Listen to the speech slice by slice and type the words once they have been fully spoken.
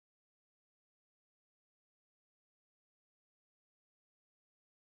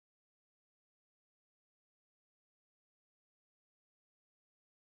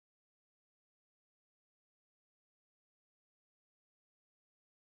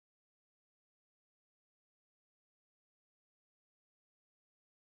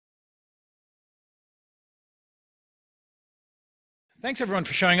Thanks everyone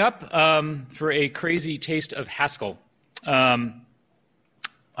for showing up for a crazy taste of Haskell. I'm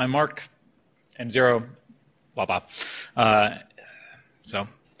Mark, M0, blah blah. So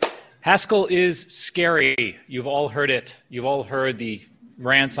Haskell is scary. You've all heard it. You've all heard the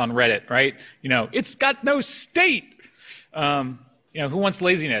rants on Reddit, right? You know, it's got no state. You know, who wants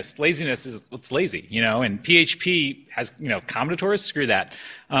laziness? Laziness is it's lazy, you know, and PHP has, you know, combinators, screw that.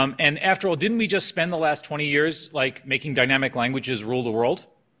 And after all, didn't we just spend the last 20 years like making dynamic languages rule the world?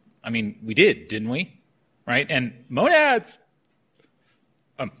 I mean, we did, didn't we? Right? And monads.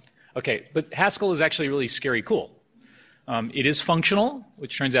 Okay, but Haskell is actually really scary cool. It is functional,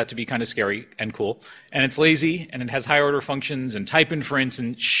 which turns out to be kind of scary and cool, and it's lazy, and it has high order functions and type inference,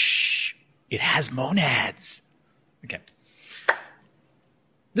 and shh, it has monads. Okay.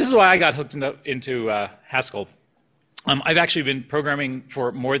 This is why I got hooked into Haskell. I've actually been programming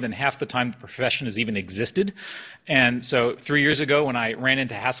for more than half the time the profession has even existed. And so 3 years ago when I ran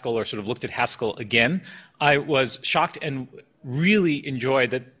into Haskell or sort of looked at Haskell again, I was shocked and really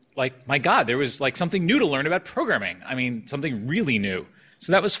enjoyed that, like, my God, there was like something new to learn about programming. I mean, something really new.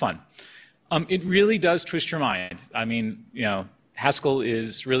 So that was fun. It really does twist your mind. I mean, you know, Haskell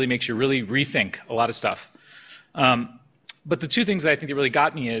really makes you really rethink a lot of stuff. But the two things that I think that really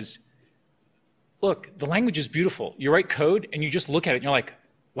got me is, look, the language is beautiful. You write code, and you just look at it, and you're like,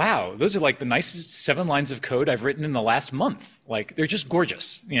 wow, those are like the nicest 7 lines of code I've written in the last month. Like, they're just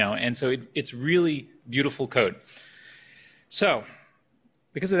gorgeous, you know, and so it's really beautiful code. So,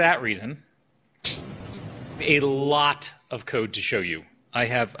 because of that reason, a lot of code to show you. I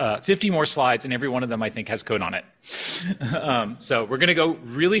have 50 more slides, and every one of them I think has code on it. So we're going to go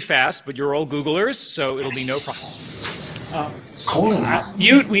really fast, but you're all Googlers, so it'll be no problem.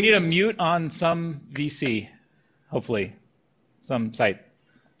 Mute. We need a mute on some VC, hopefully, some site.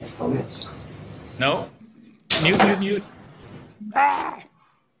 No? Mute. Ah!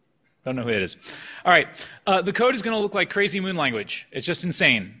 Don't know who it is. All right. The code is going to look like crazy moon language. It's just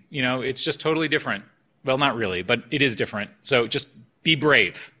insane. You know, it's just totally different. Well, not really, but it is different. So just be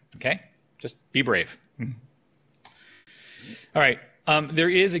brave, okay? Just be brave. All right. There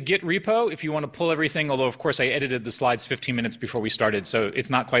is a Git repo if you want to pull everything, although, of course, I edited the slides 15 minutes before we started, so it's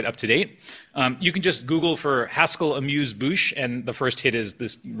not quite up to date. You can just Google for Haskell Amuse-Bouche, and the first hit is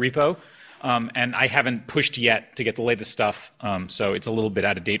this repo. And I haven't pushed yet to get the latest stuff, so it's a little bit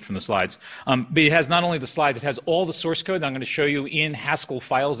out of date from the slides. But it has not only the slides, it has all the source code that I'm going to show you in Haskell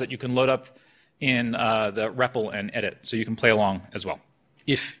files that you can load up in the REPL and edit, so you can play along as well,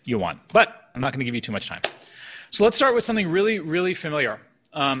 if you want. But I'm not going to give you too much time. So let's start with something really, really familiar.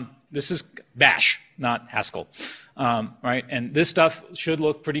 This is Bash, not Haskell, right? And this stuff should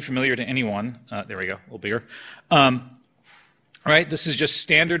look pretty familiar to anyone. There we go, a little bigger. All right, this is just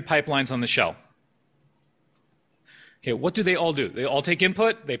standard pipelines on the shell. Okay, what do they all do? They all take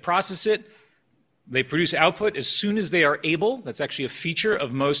input, they process it, they produce output as soon as they are able. That's actually a feature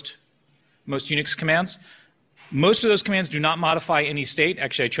of most Unix commands. Most of those commands do not modify any state.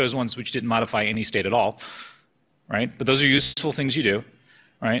 Actually, I chose ones which didn't modify any state at all. Right? But those are useful things you do.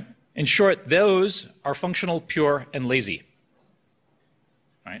 Right? In short, those are functional, pure, and lazy.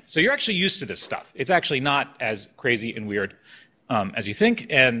 Right? So you're actually used to this stuff. It's actually not as crazy and weird as you think.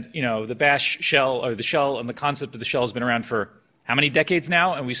 And you know, the Bash shell, or the shell, and the concept of the shell has been around for how many decades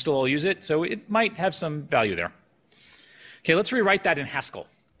now, and we still all use it. So it might have some value there. Okay, let's rewrite that in Haskell.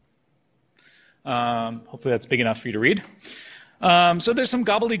 Hopefully that's big enough for you to read. So there's some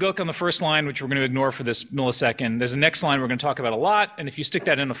gobbledygook on the first line, which we're going to ignore for this millisecond. There's a next line we're going to talk about a lot, and if you stick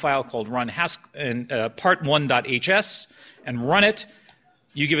that in a file called run part1.hs and run it,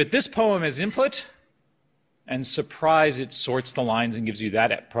 you give it this poem as input, and surprise, it sorts the lines and gives you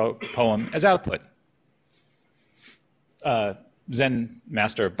that poem as output. Zen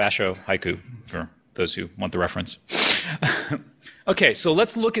Master Basho Haiku, for those who want the reference. Okay, so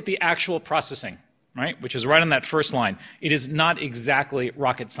let's look at the actual processing. Right, which is right on that first line. It is not exactly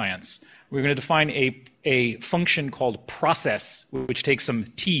rocket science. We're going to define a function called process, which takes some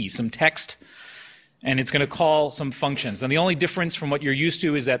text, and it's going to call some functions. And the only difference from what you're used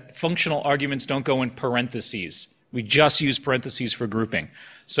to is that functional arguments don't go in parentheses. We just use parentheses for grouping.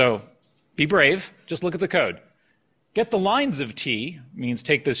 So be brave. Just look at the code. Get the lines of T means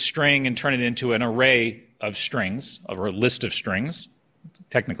take this string and turn it into an array of strings, or a list of strings,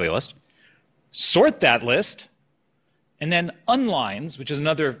 technically a list. Sort that list, and then unlines, which is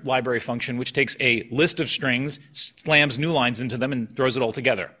another library function which takes a list of strings, slams new lines into them, and throws it all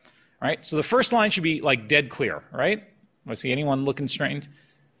together. Right? So the first line should be like dead clear, right? I see anyone looking strange?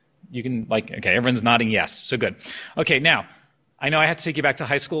 You can like, okay, everyone's nodding yes, so good. Okay, now, I know I have to take you back to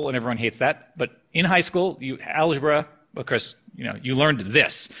high school, and everyone hates that, but in high school, algebra, because you learned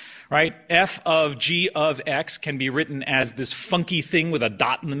this, right? F of g of x can be written as this funky thing with a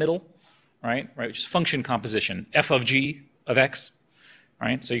dot in the middle, right? Which is function composition, f of g of x,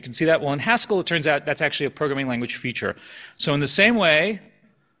 right? So you can see that. Well, in Haskell, it turns out that's actually a programming language feature. So in the same way,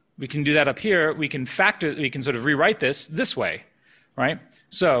 we can do that up here. We can sort of rewrite this way, right?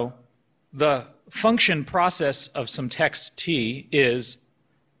 So the function process of some text t is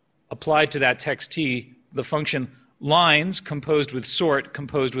applied to that text t, the function lines composed with sort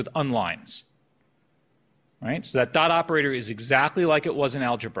composed with unlines, right? So that dot operator is exactly like it was in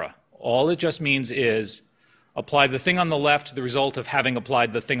algebra. All it just means is apply the thing on the left to the result of having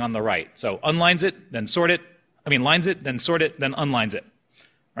applied the thing on the right. So unlines it, then sort it. Lines it, then sort it, then unlines it.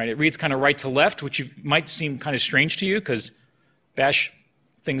 Right? It reads kind of right to left, which might seem kind of strange to you because bash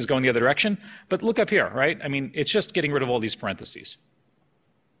things go in the other direction. But look up here, right? It's just getting rid of all these parentheses.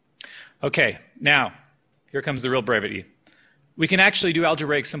 Okay, now, here comes the real brevity. We can actually do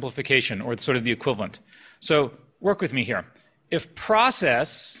algebraic simplification, or sort of the equivalent. So work with me here. If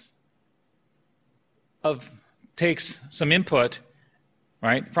process takes some input,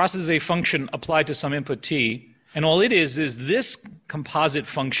 right? Process is a function applied to some input t, and all it is this composite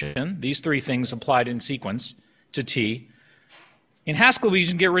function, these three things applied in sequence to t. In Haskell, we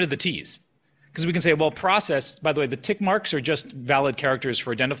can get rid of the t's. Because we can say, well, process, by the way, the tick marks are just valid characters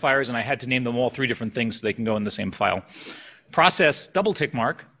for identifiers, and I had to name them all three different things so they can go in the same file. Process, double tick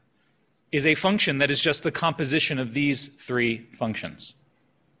mark, is a function that is just the composition of these three functions.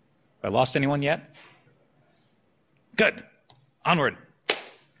 Have I lost anyone yet? Good. Onward.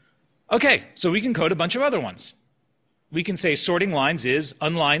 Okay, so we can code a bunch of other ones. We can say sorting lines is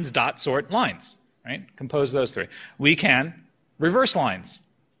unlines dot sort lines, right? Compose those three. We can reverse lines.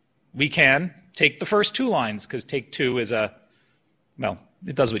 We can take the first two lines, because take two is it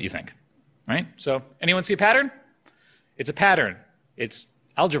does what you think, right? So anyone see a pattern? It's a pattern. It's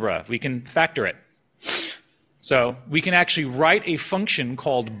algebra. We can factor it. So we can actually write a function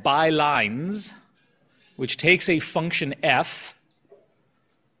called bylines, which takes a function f,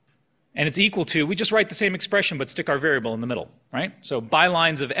 and it's equal to, we just write the same expression but stick our variable in the middle, right? So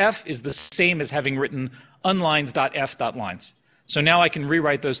bylines of f is the same as having written unlines.f.lines. So now I can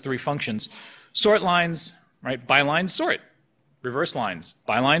rewrite those three functions. Sort lines, right? Bylines sort. Reverse lines.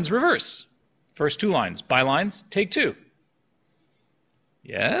 Bylines reverse. First two lines. Bylines take two.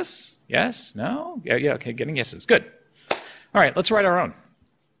 Yes? Yes? No? Yeah, okay, getting yeses. Good. All right, let's write our own.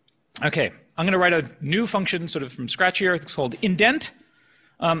 Okay, I'm going to write a new function sort of from scratch here. It's called indent.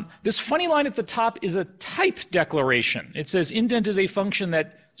 This funny line at the top is a type declaration. It says indent is a function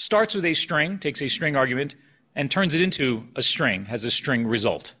that starts with a string, takes a string argument, and turns it into a string, has a string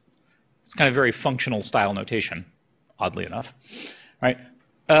result. It's kind of very functional style notation, oddly enough. Right?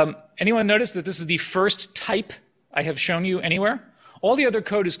 Anyone notice that this is the first type I have shown you anywhere? All the other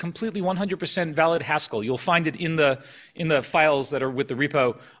code is completely 100% valid Haskell. You'll find it in the files that are with the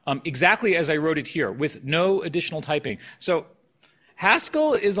repo exactly as I wrote it here, with no additional typing. So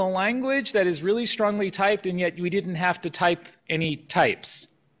Haskell is a language that is really strongly typed, and yet we didn't have to type any types.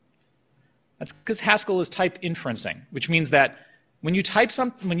 That's because Haskell is type inferencing, which means that when you type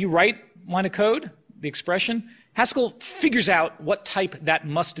something, when you write line of code, the expression, Haskell figures out what type that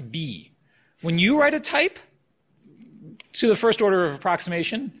must be. When you write a type, to the first order of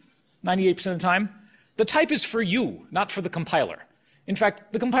approximation, 98% of the time, the type is for you, not for the compiler. In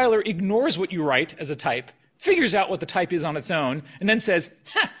fact, the compiler ignores what you write as a type, figures out what the type is on its own, and then says,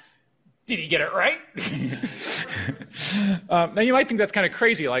 ha, did he get it right? Now you might think that's kind of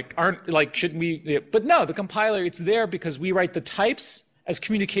crazy, shouldn't we? But no, the compiler, it's there because we write the types as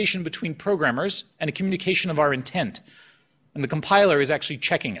communication between programmers and a communication of our intent. And the compiler is actually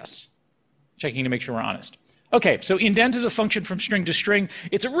checking us, checking to make sure we're honest. Okay, so indent is a function from string to string.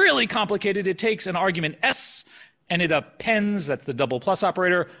 It's really complicated. It takes an argument s, and it appends, that's the double plus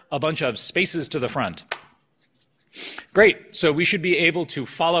operator, a bunch of spaces to the front. Great, so we should be able to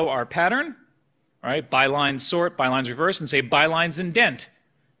follow our pattern, right? Bylines sort, bylines reverse, and say bylines indent.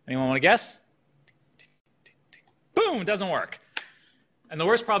 Anyone want to guess? Boom, it doesn't work. And the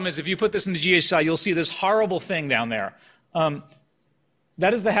worst problem is if you put this in the GHSI, you'll see this horrible thing down there.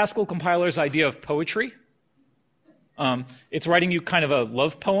 That is the Haskell compiler's idea of poetry. It's writing you kind of a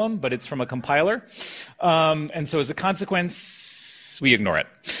love poem, but it's from a compiler. And so as a consequence, we ignore it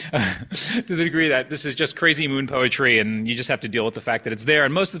to the degree that this is just crazy moon poetry, and you just have to deal with the fact that it's there.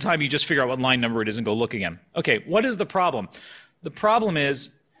 And most of the time, you just figure out what line number it is and go look again. Okay, what is the problem? The problem is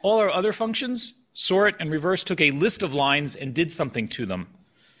all our other functions, sort and reverse, took a list of lines and did something to them.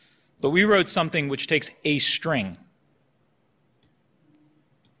 But we wrote something which takes a string.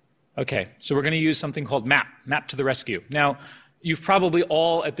 Okay, so we're going to use something called map, map to the rescue. Now, you've probably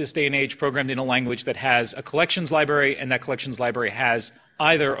all at this day and age programmed in a language that has a collections library, and that collections library has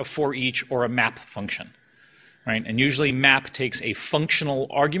either a for each or a map function. Right? And usually map takes a functional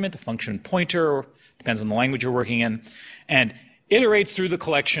argument, a function pointer, depends on the language you're working in, and iterates through the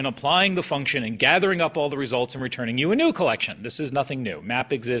collection, applying the function and gathering up all the results and returning you a new collection. This is nothing new.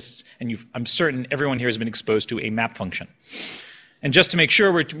 Map exists, and I'm certain everyone here has been exposed to a map function. And just to make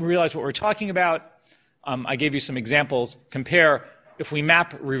sure we realize what we're talking about, I gave you some examples. Compare, if we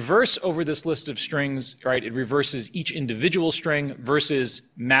map reverse over this list of strings, right, it reverses each individual string versus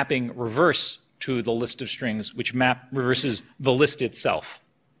mapping reverse to the list of strings, which reverses the list itself.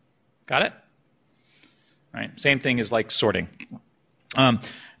 Got it? Right. Same thing as like sorting.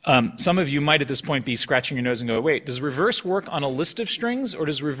 Some of you might at this point be scratching your nose and go, wait, does reverse work on a list of strings or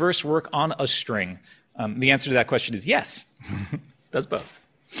does reverse work on a string? The answer to that question is yes. Does both.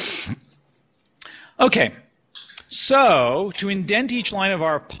 Okay. So to indent each line of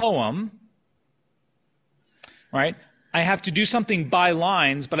our poem, right, I have to do something by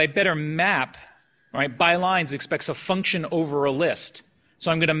lines, but I better map. Right? By lines expects a function over a list.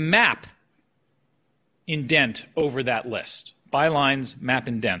 So I'm going to map indent over that list. By lines, map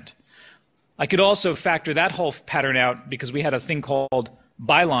indent. I could also factor that whole pattern out because we had a thing called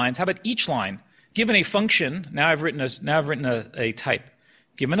by lines. How about each line? Given a function, now I've written a type.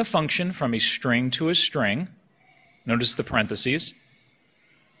 Given a function from a string to a string, notice the parentheses,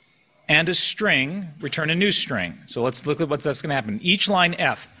 and a string, return a new string. So let's look at what that's going to happen. Each line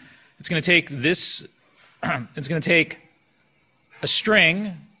f. It's going to take this, it's going to take a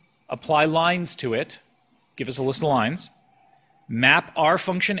string, apply lines to it, give us a list of lines, map our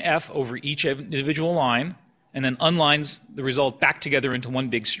function f over each individual line, and then unlines the result back together into one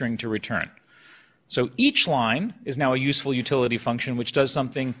big string to return. So each line is now a useful utility function which does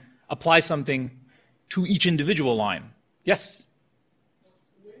something, applies something to each individual line. Yes?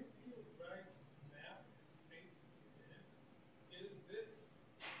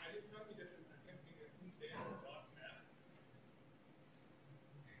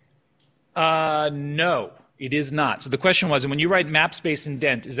 No, it is not. So the question was, when you write map space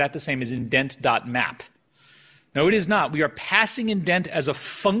indent, is that the same as indent.map? No, it is not. We are passing indent as a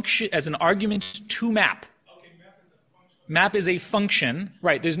function, as an argument to map. Okay, map is a function.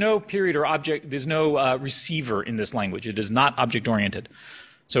 Right, there's no period or object, there's no receiver in this language. It is not object-oriented.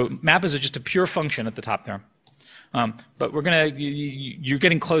 So map is just a pure function at the top there. But you're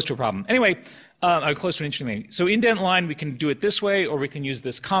getting close to a problem. Anyway, close to an interesting thing. So indent line, we can do it this way, or we can use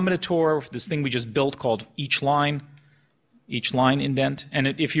this combinator, this thing we just built called each line indent. And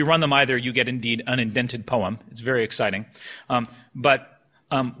if you run them either, you get indeed an indented poem. It's very exciting.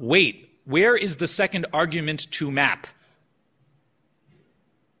 Wait, where is the second argument to map?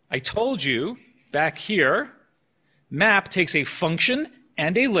 I told you back here, map takes a function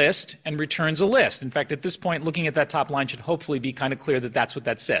and a list and returns a list. In fact, at this point, looking at that top line should hopefully be kind of clear that that's what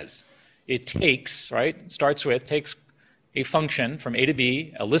that says. It takes, right, starts with, takes a function from A to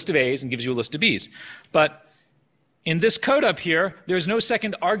B, a list of A's, and gives you a list of B's. But in this code up here, there's no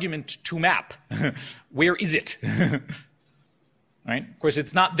second argument to map. Where is it? Right? Of course,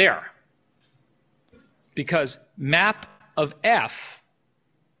 it's not there. Because map of F,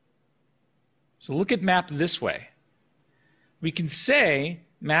 so look at map this way. We can say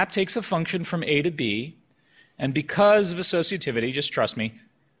map takes a function from A to B, and because of associativity, just trust me,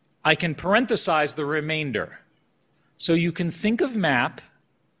 I can parenthesize the remainder. So you can think of map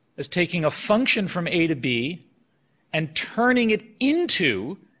as taking a function from A to B and turning it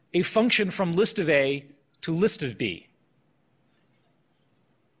into a function from list of A to list of B.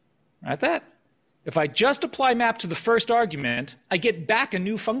 Right that? If I just apply map to the first argument, I get back a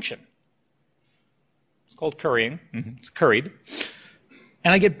new function. It's called currying. It's curried.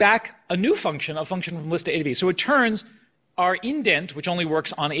 And I get back a new function, a function from list of A to B. So it turns our indent, which only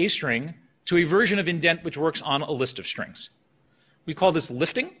works on a string, to a version of indent which works on a list of strings. We call this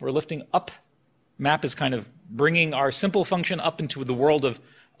lifting. We're lifting up. Map is kind of bringing our simple function up into the world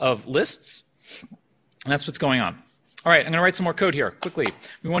of lists. And that's what's going on. All right, I'm going to write some more code here quickly.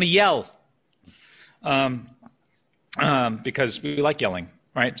 We want to yell because we like yelling.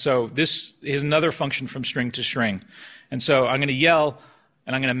 Right? So this is another function from string to string. And so I'm going to yell,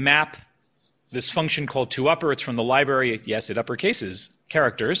 and I'm going to map this function called toUpper. It's from the library. Yes, it uppercases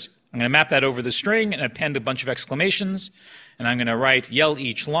characters. I'm going to map that over the string and append a bunch of exclamations. And I'm going to write yell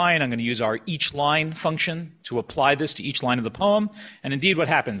each line. I'm going to use our each line function to apply this to each line of the poem. And indeed, what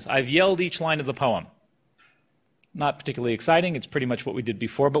happens? I've yelled each line of the poem. Not particularly exciting. It's pretty much what we did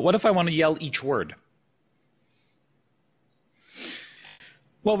before. But what if I want to yell each word?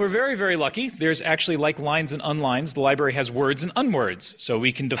 Well, we're very, very lucky. There's actually, like lines and unlines, the library has words and unwords. So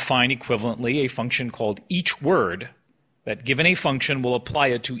we can define equivalently a function called each word that, given a function, will apply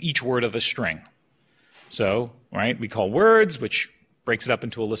it to each word of a string. So, right, we call words, which breaks it up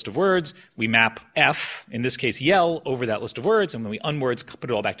into a list of words. We map f, in this case yell, over that list of words, and when we unwords, put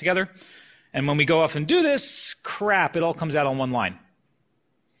it all back together. And when we go off and do this, crap, it all comes out on one line.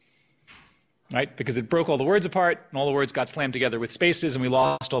 Right? Because it broke all the words apart, and all the words got slammed together with spaces, and we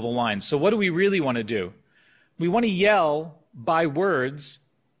lost all the lines. So what do we really want to do? We want to yell by words,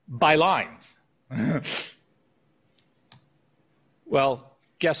 by lines. Well,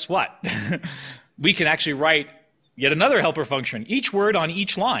 guess what? We can actually write yet another helper function, each word on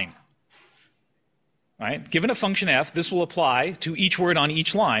each line. Right? Given a function f, this will apply to each word on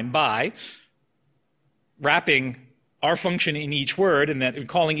each line by wrapping our function in each word, and then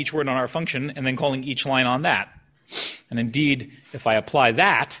calling each word on our function, and then calling each line on that. And indeed, if I apply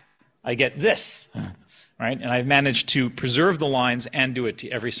that, I get this, right? And I've managed to preserve the lines and do it to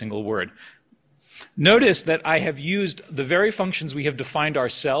every single word. Notice that I have used the very functions we have defined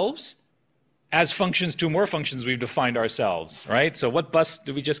ourselves as functions to more functions we've defined ourselves, right? So what bus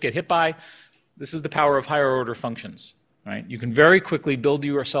did we just get hit by? This is the power of higher order functions, right? You can very quickly build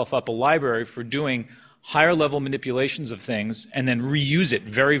yourself up a library for doing higher level manipulations of things and then reuse it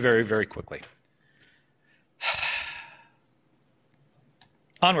very, very, very quickly.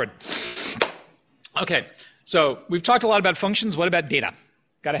 Onward. Okay, so we've talked a lot about functions. What about data?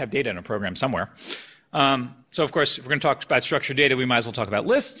 Got to have data in a program somewhere. So of course, if we're going to talk about structured data, we might as well talk about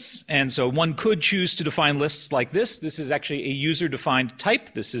lists. And so one could choose to define lists like this. This is actually a user-defined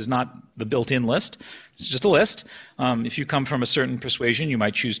type. This is not the built-in list. It's just a list. If you come from a certain persuasion, you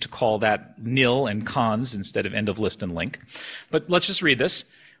might choose to call that nil and cons instead of end of list and link. But let's just read this.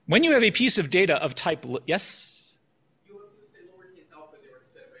 When you have a piece of data of type, yes? You used a lowercase alpha there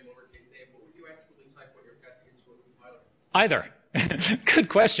instead of a lowercase a. What would you actually type when you're passing into a compiler? Either. Good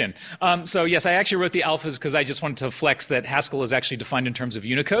question. So yes, I actually wrote the alphas because I just wanted to flex that Haskell is actually defined in terms of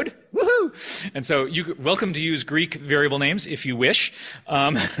Unicode. Woohoo! And so you're welcome to use Greek variable names if you wish.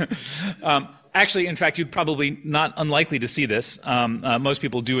 Actually, in fact, you'd probably not unlikely to see this. Most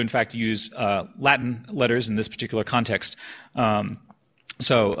people do, in fact, use Latin letters in this particular context.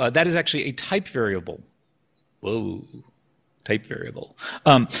 So that is actually a type variable. Whoa. Type variable.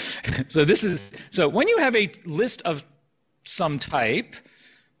 So when you have a list of some type,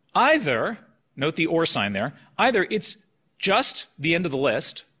 either, note the or sign there, either it's just the end of the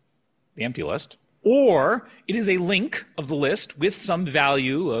list, the empty list, or it is a link of the list with some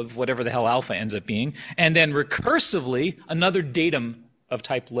value of whatever the hell alpha ends up being, and then recursively another datum of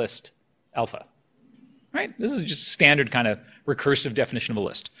type list alpha. Right? This is just standard kind of recursive definition of a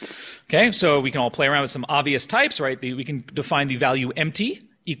list. Okay, so we can all play around with some obvious types, right? We can define the value empty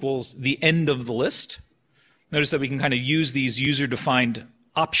equals the end of the list. Notice that we can kind of use these user-defined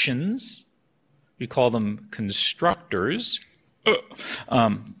options. We call them constructors.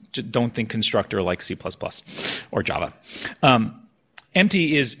 Don't think constructor like C++ or Java.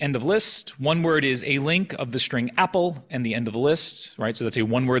 Empty is end of list. One word is a link of the string apple and the end of the list, right? So that's a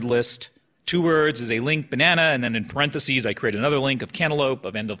one-word list. 2 words is a link banana, and then in parentheses I create another link of cantaloupe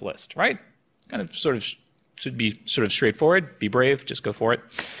of end of list, right? Kind of sort of should be sort of straightforward. Be brave, just go for it.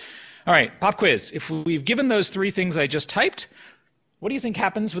 All right, pop quiz. If we've given those 3 things I just typed, what do you think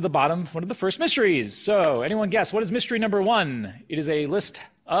happens with the bottom? What are the first mysteries? So, anyone guess? What is mystery number 1? It is a list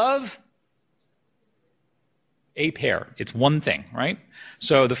of a pair. It's one thing, right?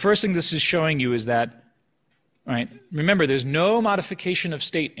 So the first thing this is showing you is that, right, remember there's no modification of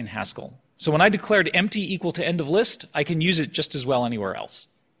state in Haskell. So when I declared empty equal to end of list, I can use it just as well anywhere else.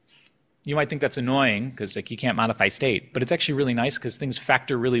 You might think that's annoying because like you can't modify state, but it's actually really nice because things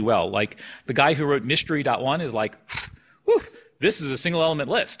factor really well. Like the guy who wrote mystery.1 is like, whew, this is a single element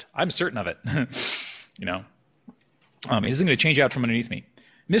list. I'm certain of it. You know, it isn't going to change out from underneath me.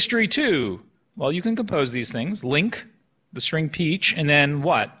 Mystery 2, well, you can compose these things. Link, the string peach, and then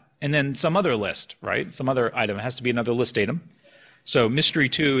what? And then some other list, right? Some other item. It has to be another list datum. So mystery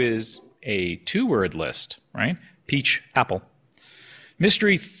 2 is a 2-word list, right? Peach, apple.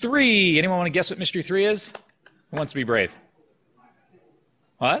 Mystery 3, anyone want to guess what mystery 3 is? Who wants to be brave?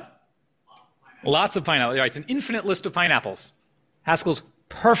 What? Lots of pineapples. Right, it's an infinite list of pineapples. Haskell's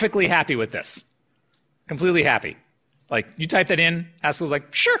perfectly happy with this. Completely happy. Like, you type that in, Haskell's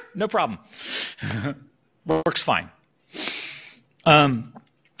like, sure, no problem. Works fine. Anyone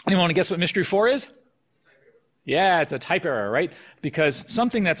want to guess what mystery 4 is? Yeah, it's a type error, right? Because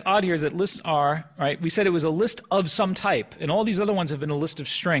something that's odd here is that lists are, right? We said it was a list of some type, and all these other ones have been a list of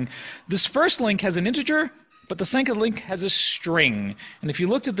string. This first link has an integer but the second link has a string. And if you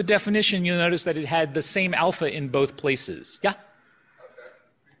looked at the definition, you'll notice that it had the same alpha in both places. Yeah?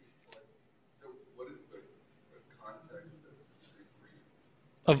 So what is the context of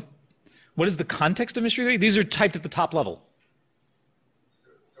mystery 3? What is the context of mystery 3? These are typed at the top level.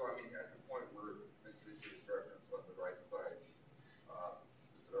 So I mean, at the point where mystery 2 is referenced on the right side,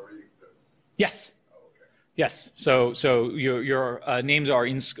 does it already exist? Yes. Oh, okay. Yes. So your names are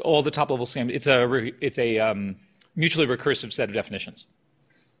in all the top level same. It's a mutually recursive set of definitions.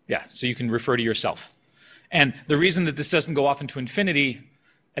 Yeah. So you can refer to yourself. And the reason that this doesn't go off into infinity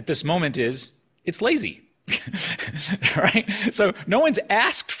at this moment is it's lazy. Right? So no one's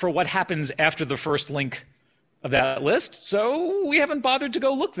asked for what happens after the first link of that list, so we haven't bothered to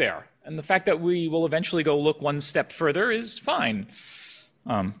go look there. And the fact that we will eventually go look one step further is fine.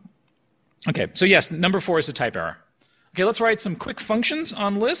 Okay, so yes, number 4 is a type error. Okay, let's write some quick functions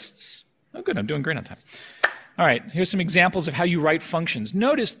on lists. Oh, good, I'm doing great on time. All right, here's some examples of how you write functions.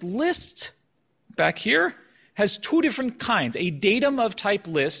 Notice list back here has 2 different kinds. A datum of type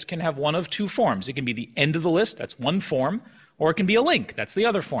list can have one of 2 forms. It can be the end of the list, that's one form, or it can be a link, that's the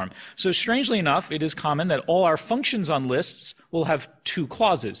other form. So strangely enough, it is common that all our functions on lists will have 2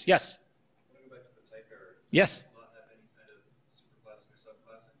 clauses. Yes? Going back to the type error, yes? does it not have any kind of superclassing or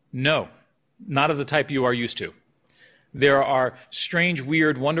subclassing? No, not of the type you are used to. There are strange,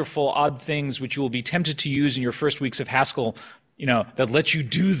 weird, wonderful, odd things which you will be tempted to use in your first weeks of Haskell, that let you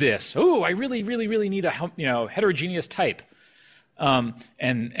do this. Oh, I really, really, really need a heterogeneous type. And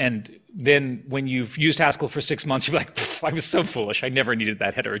then when you've used Haskell for 6 months, you're like, I was so foolish. I never needed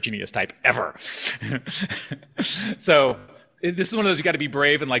that heterogeneous type ever. So this is one of those you got to be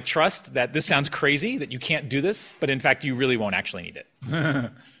brave and trust that this sounds crazy, that you can't do this, but in fact you really won't actually need it.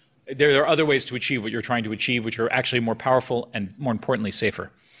 There are other ways to achieve what you're trying to achieve, which are actually more powerful and, more importantly,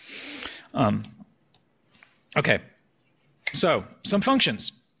 safer. Okay. So, some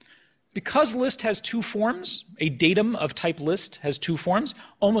functions. Because list has 2 forms, a datum of type list has 2 forms,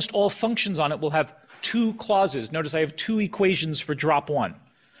 almost all functions on it will have 2 clauses. Notice I have 2 equations for drop 1.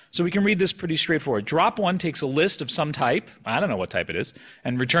 So we can read this pretty straightforward. Drop 1 takes a list of some type, I don't know what type it is,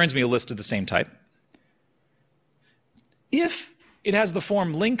 and returns me a list of the same type. If it has the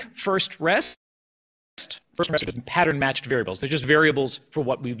form link first rest are just pattern matched variables. They're just variables for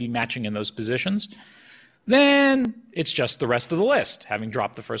what we'd be matching in those positions. Then it's just the rest of the list, having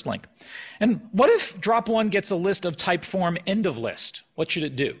dropped the first link. And what if drop 1 gets a list of type form end of list? What should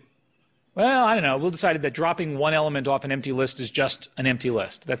it do? Well, I don't know. We'll decide that dropping one element off an empty list is just an empty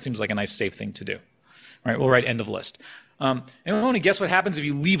list. That seems like a nice, safe thing to do. All right, we'll write end of list. Anyone want to guess what happens if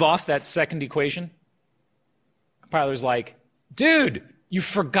you leave off that second equation? Compiler's like, dude, you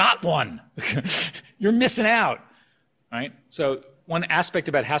forgot one. You're missing out. Right? So one aspect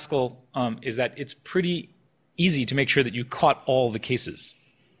about Haskell is that it's pretty easy to make sure that you caught all the cases.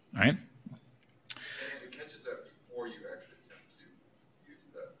 Right? And it catches that before you actually attempt to use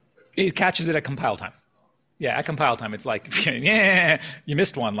that. It catches it at compile time. Yeah, at compile time, it's like, yeah, you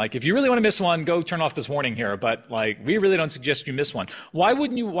missed one. If you really want to miss one, go turn off this warning here. But we really don't suggest you miss one. Why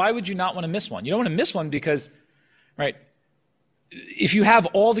would you not want to miss one? You don't want to miss one because, right? If you have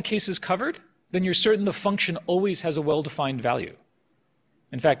all the cases covered, then you're certain the function always has a well-defined value.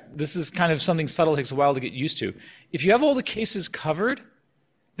 In fact, this is kind of something subtle, takes a while to get used to. If you have all the cases covered,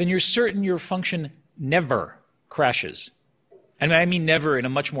 then you're certain your function never crashes. And I mean never in a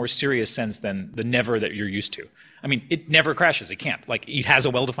much more serious sense than the never that you're used to. I mean, it never crashes. It can't. It has a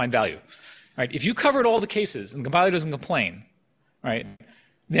well-defined value. Right? If you covered all the cases and the compiler doesn't complain, right,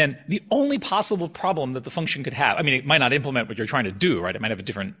 then the only possible problem that the function could have, I mean, it might not implement what you're trying to do, right? It might have a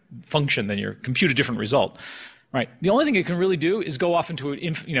different function than compute a different result, right? The only thing it can really do is go off into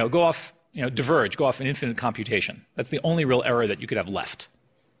diverge, go off an infinite computation. That's the only real error that you could have left,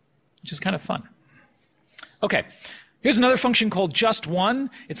 which is kind of fun. Okay, here's another function called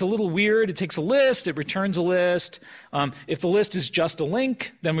just1. It's a little weird. It takes a list, it returns a list. If the list is just a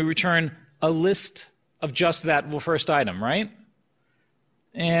link, then we return a list of just that first item, right?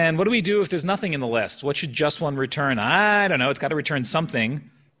 And what do we do if there's nothing in the list? What should just1 return? I don't know. It's got to return something,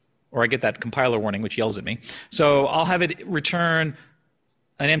 or I get that compiler warning which yells at me. So I'll have it return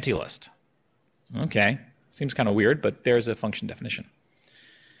an empty list. Okay, seems kind of weird, but there's a function definition.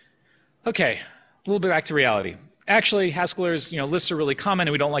 Okay, a little bit back to reality. Actually, Haskellers, lists are really common,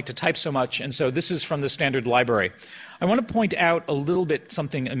 and we don't like to type so much, and so this is from the standard library. I want to point out a little bit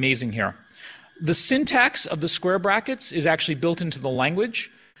something amazing here. The syntax of the square brackets is actually built into the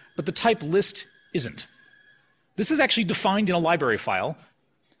language, but the type list isn't. This is actually defined in a library file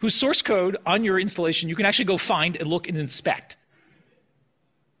whose source code on your installation you can actually go find and look and inspect.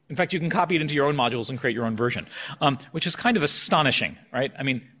 In fact, you can copy it into your own modules and create your own version, which is kind of astonishing, right? I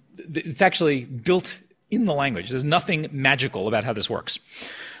mean, it's actually built in the language. There's nothing magical about how this works.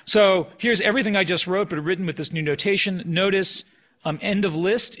 So here's everything I just wrote, but written with this new notation. Notice end of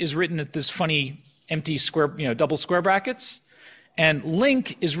list is written at this funny empty square, double square brackets. And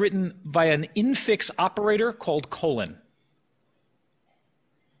link is written by an infix operator called colon.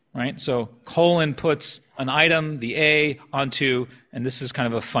 Right? So colon puts an item, the A, onto, and this is kind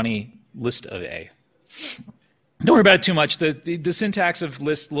of a funny list of A. Don't worry about it too much. The syntax of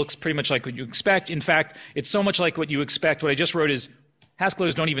list looks pretty much like what you expect. In fact, it's so much like what you expect. What I just wrote is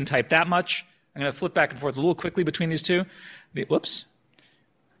Haskellers don't even type that much. I'm going to flip back and forth a little quickly between these two. Whoops.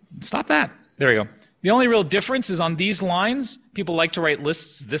 Stop that. There we go. The only real difference is on these lines, people like to write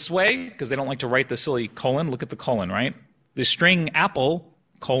lists this way because they don't like to write the silly colon. Look at the colon, right? The string apple,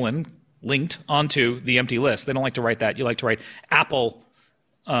 colon, linked onto the empty list. They don't like to write that. You like to write apple,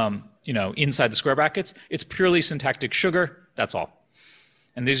 inside the square brackets. It's purely syntactic sugar. That's all.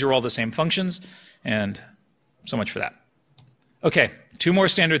 And these are all the same functions. And so much for that. Okay, 2 more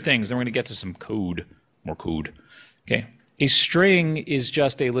standard things. Then we're going to get to some code. More code. Okay. A string is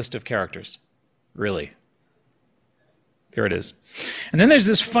just a list of characters. Really. There it is. And then there's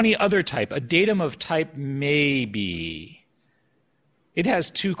this funny other type, a datum of type maybe. It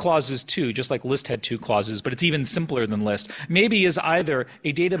has 2 clauses too, just like list had 2 clauses, but it's even simpler than list. Maybe is either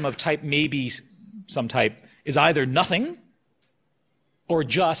a datum of type maybe some type is either nothing or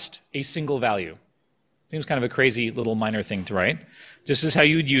just a single value. Seems kind of a crazy little minor thing to write. This is how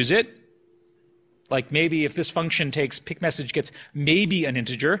you would use it. Like maybe if this function takes pick message gets maybe an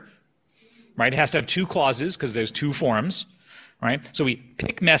integer, right? It has to have 2 clauses because there's 2 forms, right? So we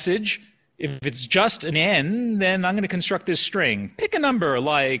pick message. If it's just an n, then I'm going to construct this string. Pick a number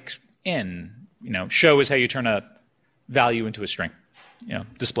like n. Show is how you turn a value into a string.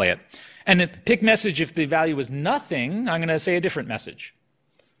 Display it. And then pick message, if the value is nothing, I'm going to say a different message.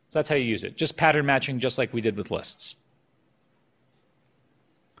 So that's how you use it. Just pattern matching, just like we did with lists.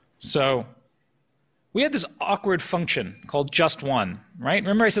 So we had this awkward function called just one, right?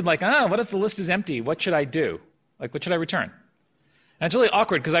 Remember I said what if the list is empty? What should I do? What should I return? And it's really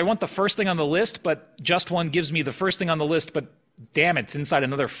awkward because I want the first thing on the list, but just one gives me the first thing on the list, but damn, it's inside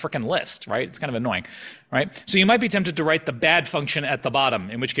another frickin' list, right? It's kind of annoying, right? So you might be tempted to write the bad function at the bottom,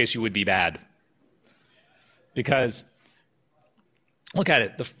 in which case you would be bad. Because, look at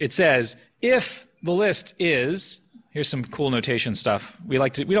it. It says, if the list is, here's some cool notation stuff. We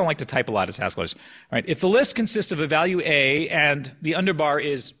don't like to type a lot as Haskellers, right? If the list consists of a value A and the underbar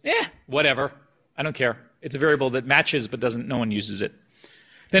is, whatever, I don't care. It's a variable that matches but no one uses it.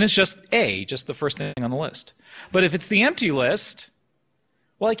 Then it's just A, just the first thing on the list. But if it's the empty list,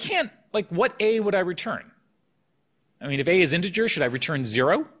 well, I can't, what A would I return? I mean, if A is integer, should I return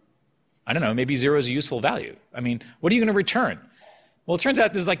 0? I don't know, maybe 0 is a useful value. I mean, what are you going to return? Well, it turns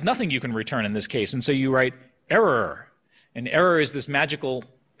out there's nothing you can return in this case, and so you write error. And error is this magical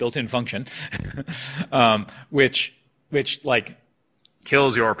built-in function, which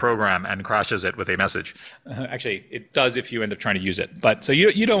kills your program and crashes it with a message. Actually, it does if you end up trying to use it. But so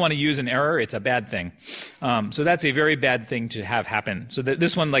you don't want to use an error. It's a bad thing. So that's a very bad thing to have happen. So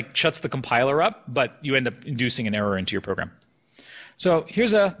this one shuts the compiler up, but you end up inducing an error into your program. So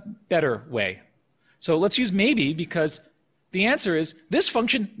here's a better way. So let's use maybe because the answer is this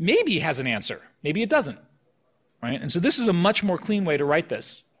function maybe has an answer. Maybe it doesn't. Right? And so this is a much more clean way to write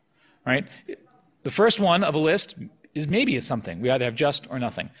this. Right? The first one of a list is maybe it's something. We either have just or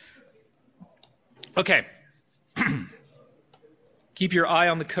nothing. Okay. Keep your eye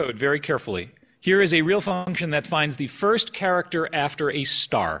on the code very carefully. Here is a real function that finds the first character after a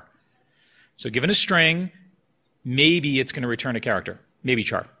star. So given a string, maybe it's going to return a character. Maybe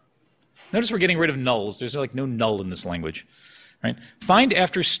char. Notice we're getting rid of nulls. There's no null in this language. Right? Find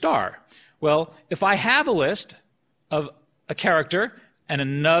after star. Well, if I have a list of a character and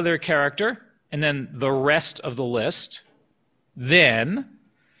another character, and then the rest of the list, then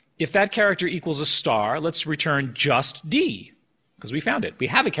if that character equals a star, let's return just D, because we found it. We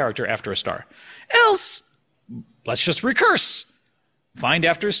have a character after a star. Else, let's just recurse. Find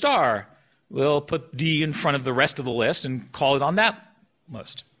after a star. We'll put D in front of the rest of the list and call it on that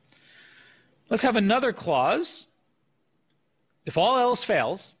list. Let's have another clause. If all else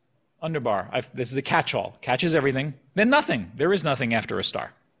fails, underbar, this is a catch-all, catches everything, then nothing. There is nothing after a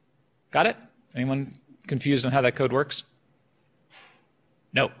star. Got it? Anyone confused on how that code works?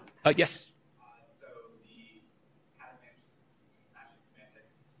 No. Yes? So the pattern matching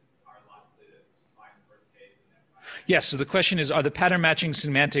semantics are logically to supply in the first case and then Yes, so the question is, are the pattern matching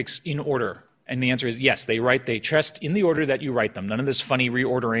semantics in order? And the answer is yes, they trust in the order that you write them. None of this funny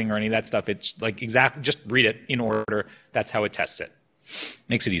reordering or any of that stuff. It's like exactly, just read it in order. That's how it tests it.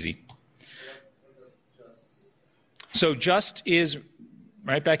 Makes it easy. So just is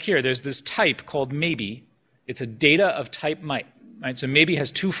right back here. There's this type called maybe. It's a data of type might. Right? So maybe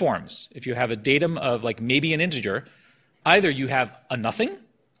has two forms. If you have a datum of like maybe an integer, either you have a nothing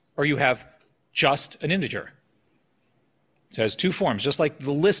or you have just an integer. So it has two forms, just like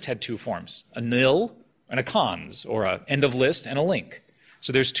the list had two forms, a nil and a cons, or a end of list and a link.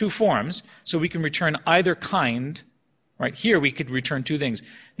 So there's two forms, so we can return either kind. Right here we could return two things.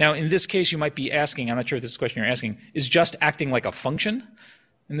 Now in this case you might be asking, I'm not sure if this is the question you're asking, is just acting like a function?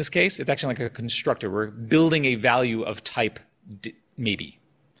 In this case, it's actually like a constructor. We're building a value of type maybe.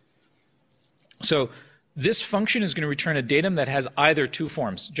 So this function is going to return a datum that has either two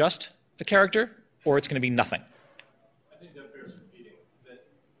forms, just a character, or it's going to be nothing. I think that bears repeating, that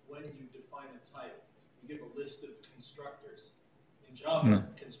when you define a type, you give a list of constructors. In Java,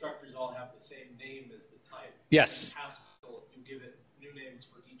 constructors all have the same name as the type. Yes. In Haskell, you give it new names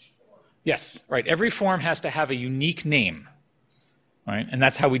for each form. Yes, right. Every form has to have a unique name. Right? And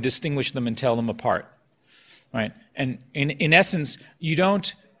that's how we distinguish them and tell them apart. Right? And in essence, you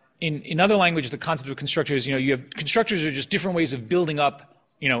don't, in other languages, the concept of constructors, you have constructors are just different ways of building up,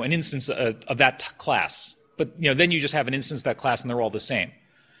 an instance of that class. But, then you just have an instance of that class and they're all the same.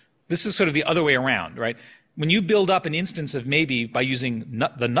 This is sort of the other way around, right? When you build up an instance of maybe by using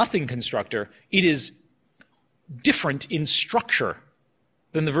the nothing constructor, it is different in structure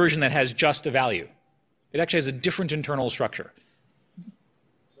than the version that has just a value. It actually has a different internal structure.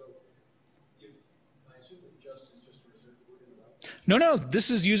 No,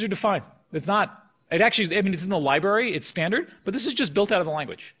 this is user defined. It's not, it actually, it's in the library, it's standard, but this is just built out of the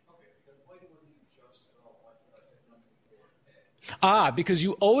language. Because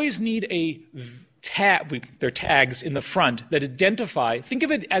you always need a tag, they're tags in the front that identify, think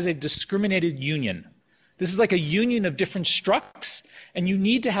of it as a discriminated union. This is like a union of different structs, and you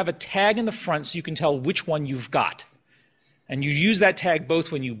need to have a tag in the front so you can tell which one you've got. And you use that tag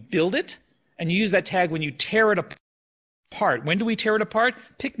both when you build it, and you use that tag when you tear it apart. When do we tear it apart?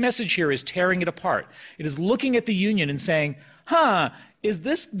 Pick message here is tearing it apart. It is looking at the union and saying, is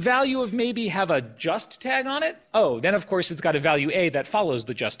this value of maybe have a just tag on it? Oh, then of course it's got a value A that follows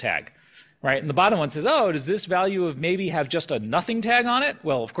the just tag. Right? And the bottom one says, oh, does this value of maybe have just a nothing tag on it?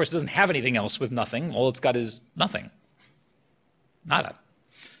 Well, of course it doesn't have anything else with nothing. All it's got is nothing. Nada.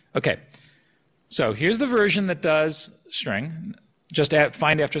 Okay. So here's the version that does string, just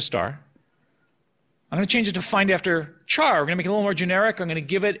find after star. I'm going to change it to find after char. We're going to make it a little more generic. I'm going to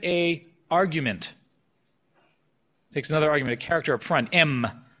give it a argument. Takes another argument, a character up front, m,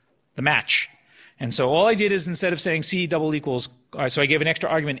 the match. And so all I did is instead of saying c double equals, so I gave an extra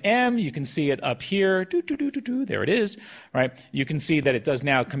argument m. You can see it up here. There it is. Right? You can see that it does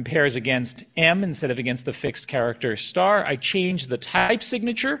now compares against m instead of against the fixed character star. I changed the type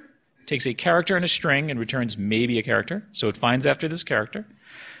signature. Takes a character and a string and returns maybe a character. So it finds after this character.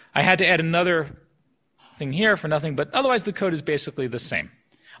 I had to add another thing here for nothing, but otherwise the code is basically the same.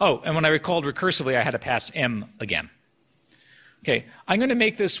 Oh, and when I recalled recursively, I had to pass m again. Okay, I'm going to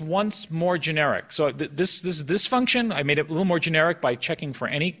make this once more generic. So this function, I made it a little more generic by checking for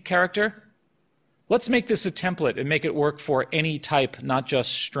any character. Let's make this a template and make it work for any type, not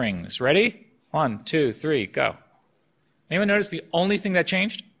just strings. Ready? 1, 2, 3, go. Anyone notice the only thing that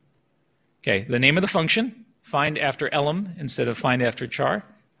changed? Okay, the name of the function, find after elem instead of find after char.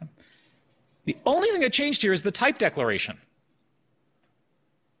 The only thing that changed here is the type declaration.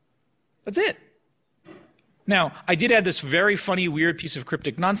 That's it. Now, I did add this very funny, weird piece of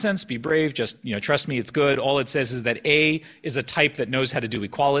cryptic nonsense. Be brave, just trust me, it's good. All it says is that A is a type that knows how to do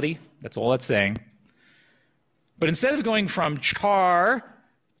equality. That's all it's saying. But instead of going from char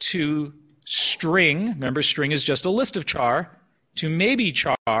to string, remember string is just a list of char, to maybe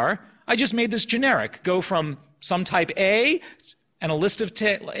char, I just made this generic. Go from some type A and a list of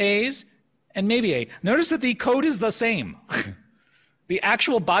A's and maybe A. Notice that the code is the same. The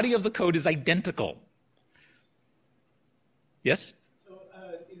actual body of the code is identical. Yes? So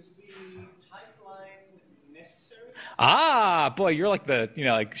is the type line necessary? Boy, you're like the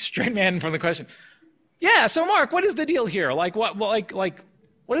like straight man from the question. Yeah. So Mark, what is the deal here? Like what?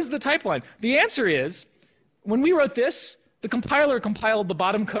 What is the type line? The answer is, when we wrote this, the compiler compiled the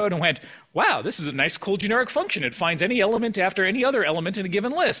bottom code and went, "Wow, this is a nice, cool generic function. It finds any element after any other element in a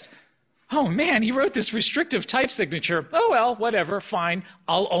given list." Oh man, he wrote this restrictive type signature. Oh well, whatever, fine.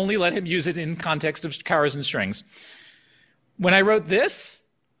 I'll only let him use it in context of chars and strings. When I wrote this,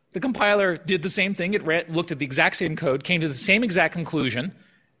 the compiler did the same thing. It looked at the exact same code, came to the same exact conclusion,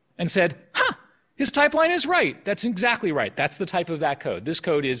 and said, His type line is right. That's exactly right. That's the type of that code. This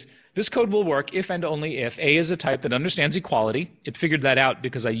code will work if and only if A is a type that understands equality. It figured that out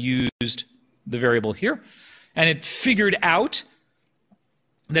because I used the variable here. And it figured out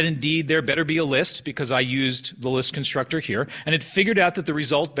that indeed there better be a list because I used the list constructor here. And it figured out that the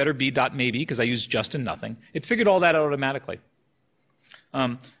result better be .maybe because I used just and nothing. It figured all that out automatically.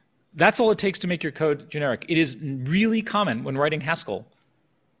 That's all it takes to make your code generic. It is really common when writing Haskell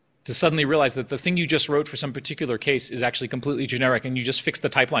to suddenly realize that the thing you just wrote for some particular case is actually completely generic, and you just fix the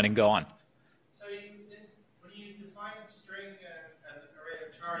type line and go on. So when you define string as an array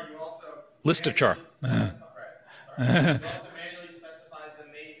of char, you also list of char. You also manually specify the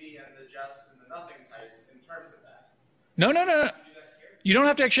maybe and the just and the nothing types in terms of that. No. You don't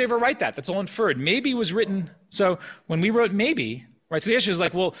have to actually ever write that. That's all inferred. Maybe was written. So when we wrote maybe, right? So the issue is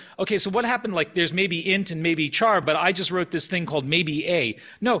like, well, okay, so what happened? Like, there's maybe int and maybe char, but I just wrote this thing called maybe a.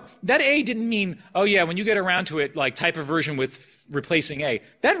 No, that a didn't mean, oh yeah, when you get around to it, like type a version with replacing a.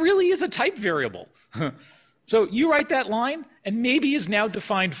 That really is a type variable. So you write that line, and maybe is now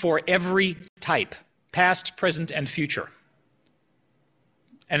defined for every type, past, present, and future.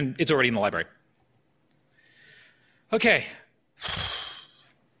 And it's already in the library. Okay.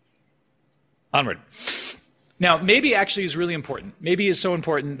 Onward. Now, maybe actually is really important. Maybe is so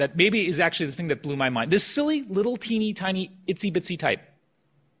important that maybe is actually the thing that blew my mind. This silly, little, teeny, tiny, itsy-bitsy type.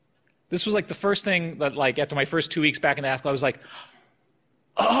 This was like the first thing that, like, after my first 2 weeks back in Haskell, I was like,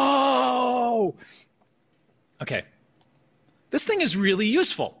 oh! Okay. This thing is really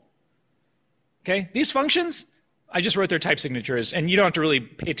useful. Okay? These functions, I just wrote their type signatures, and you don't have to really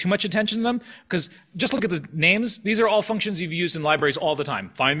pay too much attention to them, because just look at the names. These are all functions you've used in libraries all the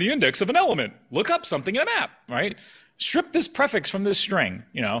time. Find the index of an element. Look up something in a map, right? Strip this prefix from this string,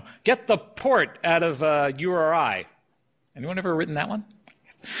 you know. Get the port out of URI. Anyone ever written that one?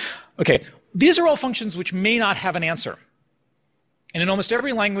 Okay, these are all functions which may not have an answer. And in almost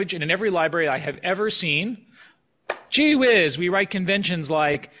every language and in every library I have ever seen, gee whiz, we write conventions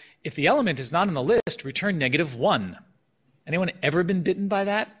like, if the element is not in the list, return -1. Anyone ever been bitten by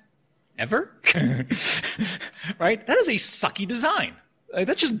that? Ever? Right? That is a sucky design.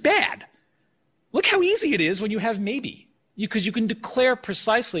 That's just bad. Look how easy it is when you have maybe, because you can declare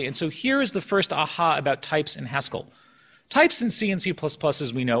precisely. And so here is the first aha about types in Haskell. Types in C and C++,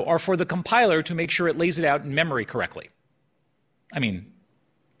 as we know, are for the compiler to make sure it lays it out in memory correctly. I mean,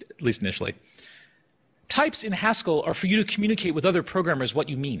 at least initially. Types in Haskell are for you to communicate with other programmers what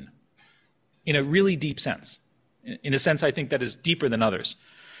you mean in a really deep sense. In a sense, I think that is deeper than others.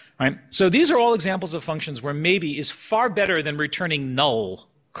 Right? So these are all examples of functions where maybe is far better than returning null.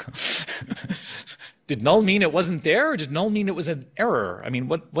 Did null mean it wasn't there, or did null mean it was an error? I mean,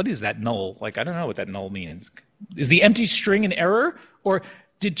 what is that null? Like, I don't know what that null means. Is the empty string an error? Or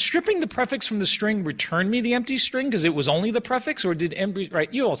did stripping the prefix from the string return me the empty string because it was only the prefix? Or did empty,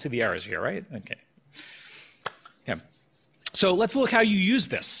 right? You all see the errors here, right? Okay. So let's look how you use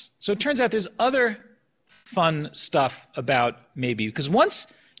this. So it turns out there's other fun stuff about maybe, because once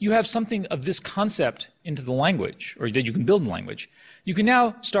you have something of this concept into the language, or that you can build in language, you can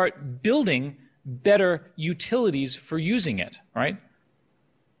now start building better utilities for using it, right?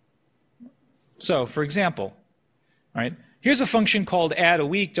 So, for example, right, here's a function called add a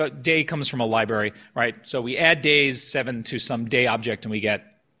week. Day comes from a library, right? So we add days 7 to some day object, and we get,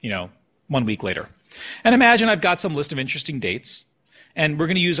 1 week later. And imagine I've got some list of interesting dates, and we're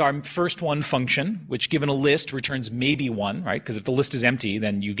going to use our first one function, which given a list returns maybe 1, right? Because if the list is empty,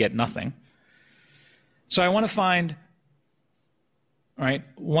 then you get nothing. So I want to find, right,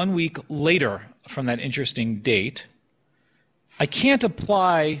 1 week later from that interesting date. I can't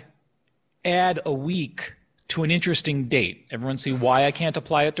apply add a week to an interesting date. Everyone see why I can't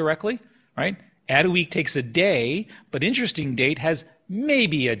apply it directly, right? Add a week takes a day, but interesting date has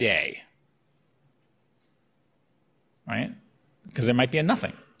maybe a day. Right? Because there might be a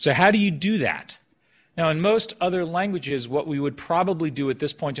nothing. So how do you do that? Now, in most other languages, what we would probably do at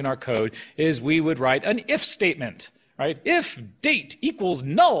this point in our code is we would write an if statement, right? If date equals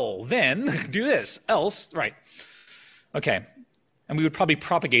null, then do this, else, right? Okay. And we would probably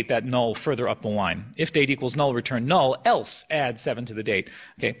propagate that null further up the line. If date equals null, return null, else add 7 to the date.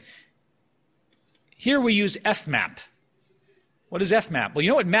 Okay. Here we use fmap. What is fmap? Well, you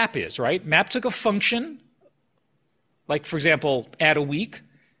know what map is, right? Map took a function, like, for example, add a week,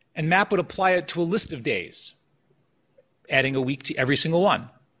 and map would apply it to a list of days, adding a week to every single one.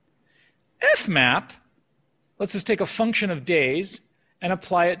 Fmap lets us take a function of days and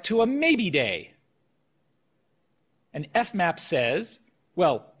apply it to a maybe day. And fmap says,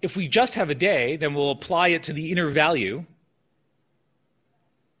 well, if we just have a day, then we'll apply it to the inner value.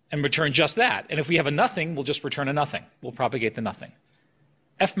 and return just that. And if we have a nothing, we'll just return a nothing. We'll propagate the nothing.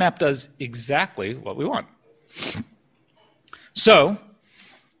 fmap does exactly what we want. So,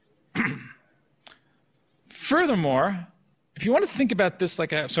 furthermore, if you want to think about this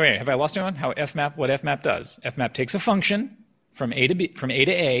like a, sorry, have I lost anyone? How fmap, what fmap does? Fmap takes a function from A to B, from A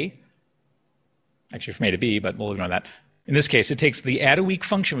to A, actually from A to B, but we'll ignore that. In this case, it takes the add a week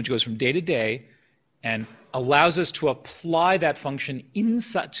function, which goes from day to day, and allows us to apply that function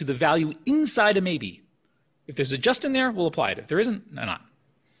inside to the value inside a maybe. If there's a just in there, we'll apply it. If there isn't, no, not.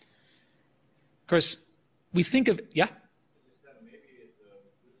 Of course, we think of, yeah?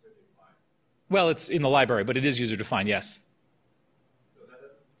 Well, it's in the library, but it is user-defined, yes. So that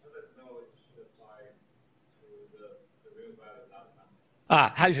doesn't know it should apply to the real value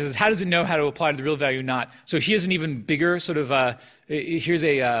not. How does it know how to apply to the real value not? So here's an even bigger sort of, here's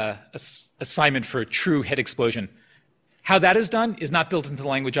a assignment for a true head explosion. How that is done is not built into the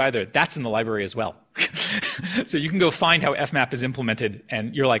language either. That's in the library as well. So you can go find how fmap is implemented,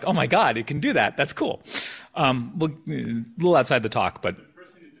 and you're like, oh my god, it can do that. That's cool. A little outside the talk, but The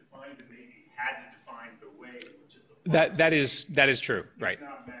person who defined the maybe had to define the way in which it's applied. that is true, right? It's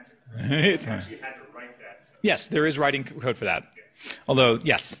not magic. It's You not. actually had to write that. Yes, there is writing code for that. Although,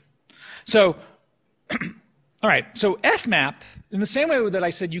 yes. So, all right. So fmap, in the same way that I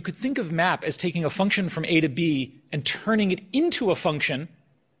said you could think of map as taking a function from A to B and turning it into a function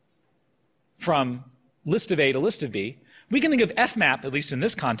from list of A to list of B, we can think of fmap, at least in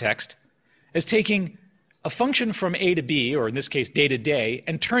this context, as taking a function from A to B, or in this case day to day,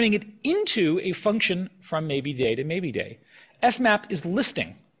 and turning it into a function from maybe day to maybe day. Fmap is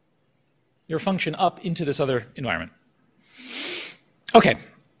lifting your function up into this other environment. Okay.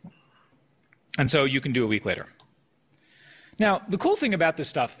 And so you can do a week later. Now, the cool thing about this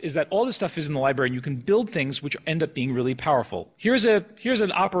stuff is that all this stuff is in the library, and you can build things which end up being really powerful. Here's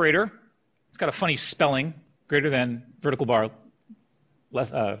an operator. It's got a funny spelling, greater than vertical bar, less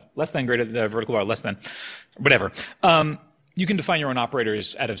than greater than vertical bar, less than, whatever. You can define your own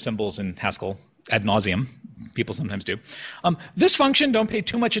operators out of symbols in Haskell ad nauseum. People sometimes do. This function, don't pay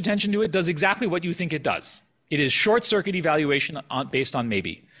too much attention to it, does exactly what you think it does. It is short-circuit evaluation based on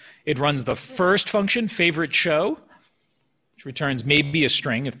maybe. It runs the first function, favorite show, which returns maybe a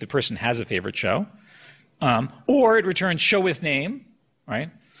string if the person has a favorite show, or it returns show with name, right?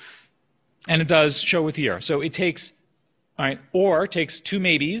 And it does show with year. So it takes, all right, or takes two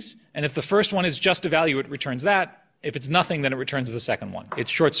maybes, and if the first one is just a value, it returns that. If it's nothing, then it returns the second one.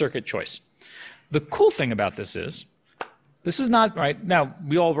 It's short-circuit choice. The cool thing about this is, this is not, right, now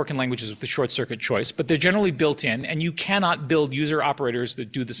we all work in languages with the short-circuit choice, but they're generally built in, and you cannot build user operators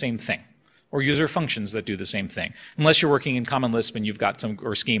that do the same thing, or user functions that do the same thing, unless you're working in Common Lisp and you've got some,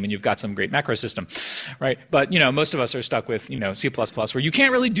 or Scheme, and you've got some great macro system, right? But, most of us are stuck with, C++, where you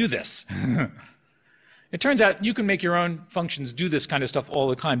can't really do this. It turns out you can make your own functions do this kind of stuff all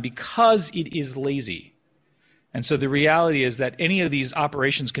the time because it is lazy. And so the reality is that any of these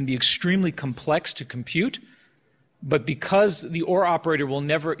operations can be extremely complex to compute, but because the OR operator will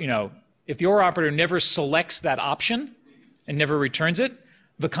never, if the OR operator never selects that option and never returns it,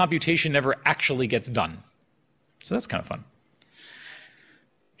 the computation never actually gets done. So that's kind of fun.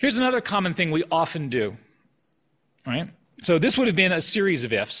 Here's another common thing we often do, right? So this would have been a series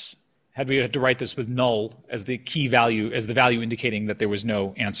of ifs had we had to write this with null as the key value, as the value indicating that there was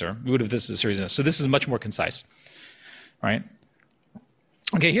no answer. We would have this as a series of ifs. So this is much more concise, right?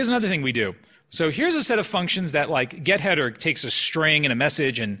 Okay, here's another thing we do. So here's a set of functions that, like, getHeader takes a string and a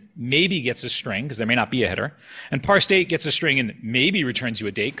message and maybe gets a string, because there may not be a header. And parseDate gets a string and maybe returns you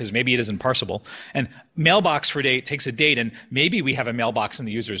a date, because maybe it isn't parsable. And mailbox for date takes a date, and maybe we have a mailbox in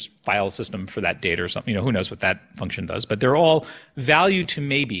the user's file system for that date or something. Who knows what that function does. But they're all value to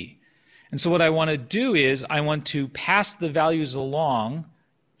maybe. And so what I want to do is I want to pass the values along,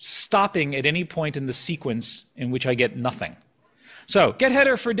 stopping at any point in the sequence in which I get nothing. So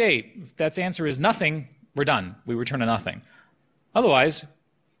getHeader for date. If that answer is nothing, we're done. We return a nothing. Otherwise,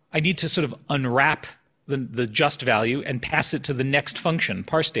 I need to sort of unwrap the just value and pass it to the next function,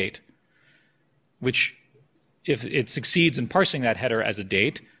 parseDate, which if it succeeds in parsing that header as a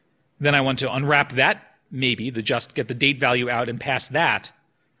date, then I want to unwrap that maybe, get the date value out and pass that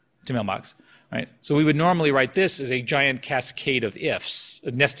to mailbox. Right? So we would normally write this as a giant cascade of ifs,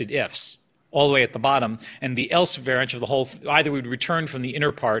 nested ifs, all the way at the bottom, and the else variant of the whole, either we would return from the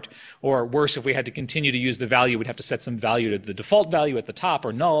inner part, or worse, if we had to continue to use the value, we'd have to set some value to the default value at the top,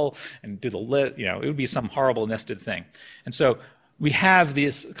 or null, and do the list, it would be some horrible nested thing. And so we have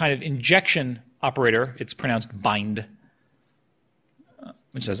this kind of injection operator, it's pronounced bind,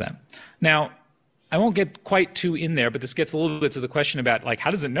 which does that. Now, I won't get quite too in there, but this gets a little bit to the question about, like,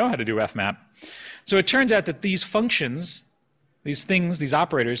 how does it know how to do fmap? So it turns out that these functions, these things, these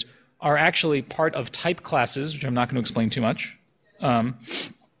operators, are actually part of type classes, which I'm not going to explain too much,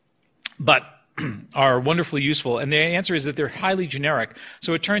 but are wonderfully useful. And the answer is that they're highly generic.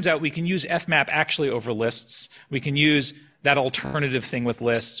 So it turns out we can use fmap actually over lists. We can use that alternative thing with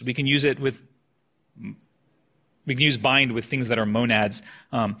lists. We can use it with... We can use bind with things that are monads.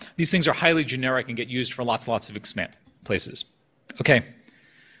 These things are highly generic and get used for lots and lots of places. Okay.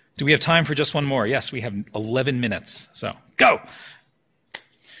 Do we have time for just one more? Yes, we have 11 minutes. So go!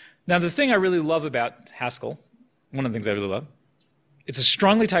 Now, the thing I really love about Haskell, one of the things I really love, it's a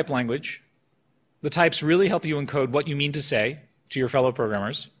strongly typed language. The types really help you encode what you mean to say to your fellow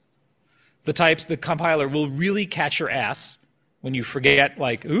programmers. The types, the compiler will really catch your ass when you forget,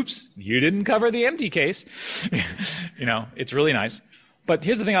 like, oops, you didn't cover the empty case. You know, it's really nice. But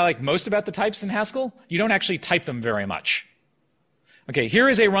here's the thing I like most about the types in Haskell. You don't actually type them very much. Okay, here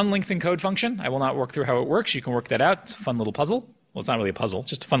is a run length encode function. I will not work through how it works. You can work that out. It's a fun little puzzle. Well, it's not really a puzzle,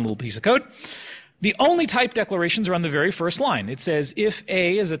 just a fun little piece of code. The only type declarations are on the very first line. It says if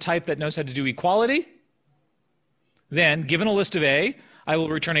A is a type that knows how to do equality, then given a list of A, I will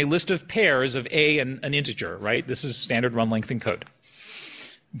return a list of pairs of A and an integer, right? This is standard run length encode.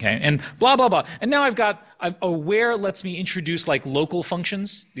 Okay, and blah, blah, blah. And now where lets me introduce like local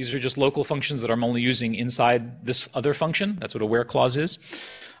functions. These are just local functions that I'm only using inside this other function. That's what a where clause is.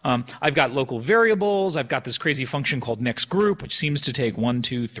 I've got local variables. I've got this crazy function called next group, which seems to take 1,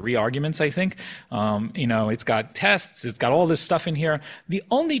 2, 3 arguments, I think. You know, it's got tests. It's got all this stuff in here. The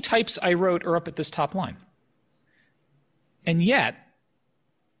only types I wrote are up at this top line. And yet,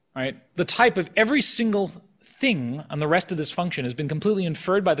 right, the type of every single thing on the rest of this function has been completely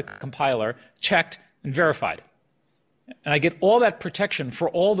inferred by the compiler, checked, and verified. And I get all that protection for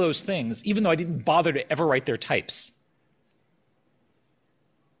all those things, even though I didn't bother to ever write their types.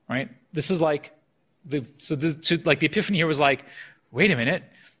 Right? This is like the epiphany here was like, wait a minute,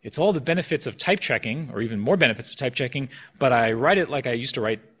 it's all the benefits of type checking, or even more benefits of type checking, but I write it like I used to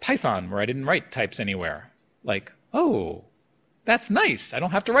write Python, where I didn't write types anywhere. Like, oh, that's nice. I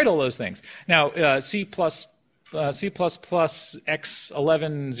don't have to write all those things. Now, C++, X11,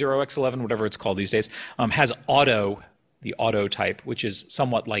 0x11, whatever it's called these days, has the auto type, which is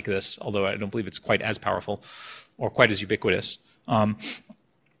somewhat like this, although I don't believe it's quite as powerful or quite as ubiquitous.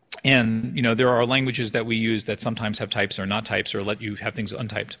 And you know, there are languages that we use that sometimes have types or not types, or let you have things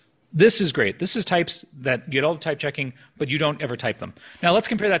untyped. This is great. This is types that you get all the type checking, but you don't ever type them. Now let's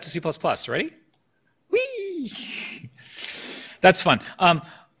compare that to C++. Ready? Whee! That's fun.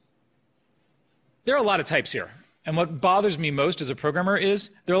 There are a lot of types here. And what bothers me most as a programmer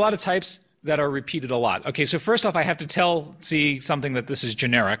is there are a lot of types that are repeated a lot. Okay, so first off, I have to tell C something that this is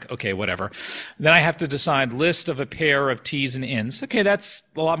generic. Okay, whatever. Then I have to decide list of a pair of t's and ints. Okay, that's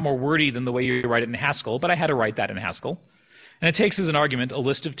a lot more wordy than the way you write it in Haskell, but I had to write that in Haskell. And it takes as an argument a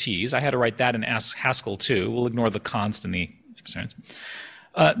list of t's. I had to write that in Haskell too. We'll ignore the const and the concerns.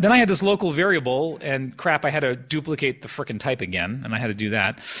 Then I had this local variable, and crap, I had to duplicate the frickin' type again, and I had to do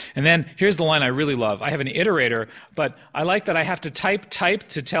that. And then here's the line I really love. I have an iterator, but I like that I have to type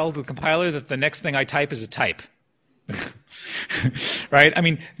to tell the compiler that the next thing I type is a type. Right? I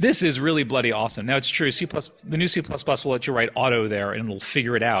mean, this is really bloody awesome. Now, it's true. The new C++ will let you write auto there, and it'll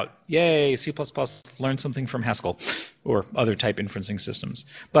figure it out. Yay, C++ learned something from Haskell or other type inferencing systems.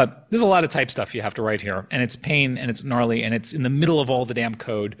 But there's a lot of type stuff you have to write here, and it's pain, and it's gnarly, and it's in the middle of all the damn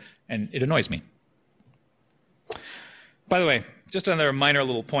code, and it annoys me. By the way, just another minor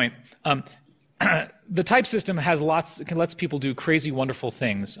little point. The type system has lets people do crazy, wonderful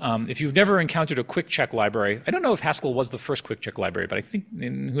things. If you've never encountered a quick check library, I don't know if Haskell was the first quick check library, but I think,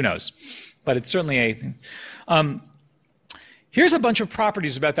 who knows? But it's certainly a thing. Here's a bunch of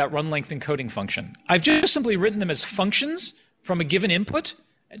properties about that run length encoding function. I've just simply written them as functions from a given input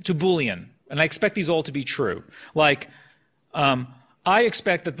to Boolean, and I expect these all to be true. Like, I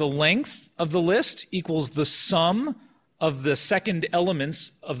expect that the length of the list equals the sum of the second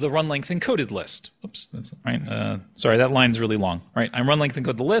elements of the run length encoded list. Oops, that's right. Sorry, that line's really long. Right, I run length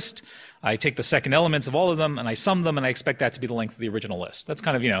encode the list. I take the second elements of all of them and I sum them, and I expect that to be the length of the original list. That's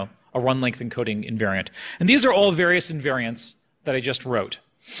kind of, you know, a run length encoding invariant. And these are all various invariants that I just wrote.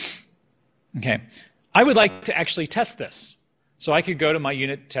 Okay, I would like to actually test this, so I could go to my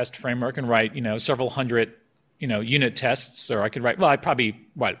unit test framework and write, you know, several hundred, you know, unit tests, or I could write, well, I'd probably,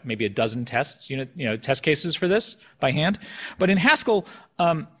 maybe a dozen tests, test cases for this by hand. But in Haskell,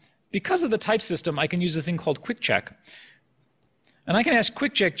 because of the type system, I can use a thing called quick check. And I can ask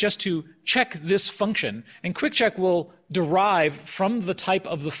QuickCheck just to check this function, and QuickCheck will derive from the type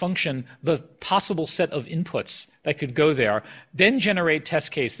of the function the possible set of inputs that could go there, then generate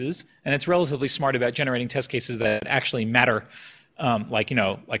test cases, and it's relatively smart about generating test cases that actually matter. Like,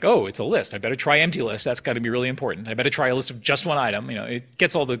 oh, it's a list. I better try empty list. That's got to be really important. I better try a list of just one item. It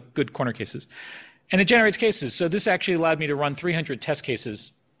gets all the good corner cases. And it generates cases. So this actually allowed me to run 300 test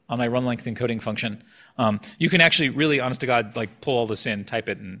cases on my run length encoding function. You can actually really, honest to God, like pull all this in, type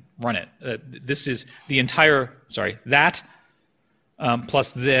it, and run it. This is the entire, that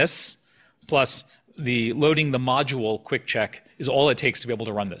plus this plus the loading the module QuickCheck is all it takes to be able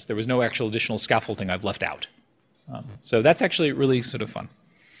to run this. There was no actual additional scaffolding I've left out. So that's actually really sort of fun.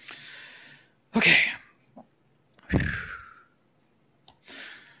 Okay.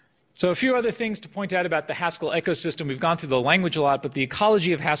 So a few other things to point out about the Haskell ecosystem. We've gone through the language a lot, but the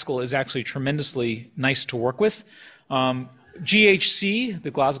ecology of Haskell is actually tremendously nice to work with. GHC,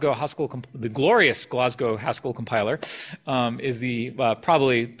 the glorious Glasgow Haskell compiler, is the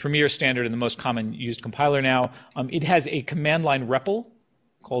probably premier standard and the most common used compiler now. It has a command line REPL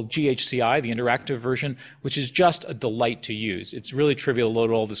called GHCI, the interactive version, which is just a delight to use. It's really trivial to load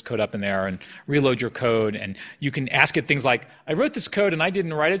all this code up in there and reload your code, and you can ask it things like, I wrote this code and I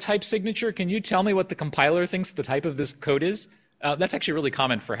didn't write a type signature. Can you tell me what the compiler thinks the type of this code is? That's actually really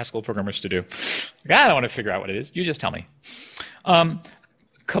common for Haskell programmers to do. I don't want to figure out what it is. You just tell me.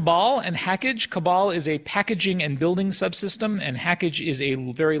 Cabal and Hackage. Cabal is a packaging and building subsystem, and Hackage is a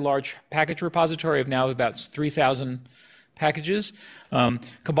very large package repository of now about 3,000 packages.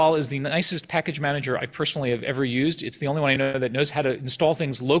 Cabal is the nicest package manager I personally have ever used. It's the only one I know that knows how to install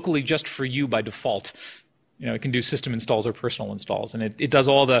things locally just for you by default. It can do system installs or personal installs, and it does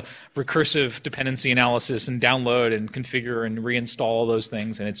all the recursive dependency analysis and download and configure and reinstall all those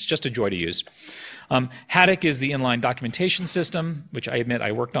things, and it's just a joy to use. Haddock is the inline documentation system, which I admit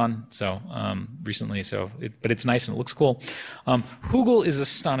I worked on recently, but it's nice and it looks cool. Hoogle is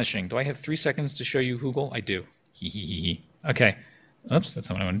astonishing. Do I have 3 seconds to show you Hoogle? I do. Okay. Oops, that's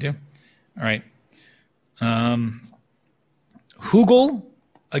not what I want to do. All right. Hoogle,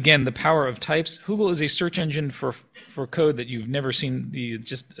 again, the power of types. Hoogle is a search engine for code that you've never seen.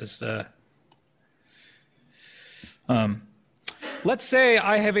 Let's say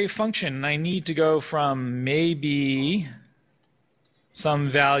I have a function and I need to go from maybe some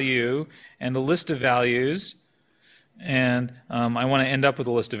value and a list of values, and I want to end up with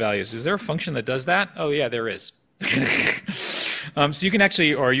a list of values. Is there a function that does that? Oh yeah, there is. So you can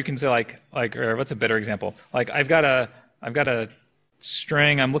actually, or you can say or what's a better example? Like I've got a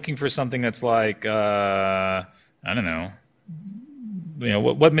string. I'm looking for something that's like I don't know.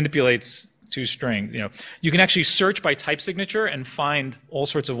 What manipulates to string? You can actually search by type signature and find all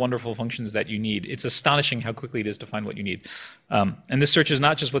sorts of wonderful functions that you need. It's astonishing how quickly it is to find what you need. And this search is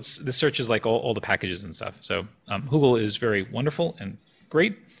not just this search is like all the packages and stuff. So Hoogle is very wonderful and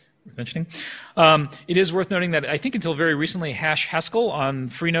great. Worth mentioning. It is worth noting that I think until very recently, Haskell on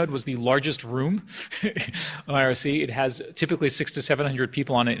Freenode was the largest room on IRC. It has typically 600 to 700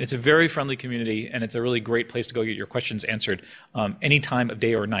 people on it. It's a very friendly community, and it's a really great place to go get your questions answered any time of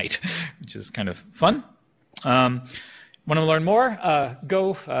day or night, which is kind of fun. Want to learn more?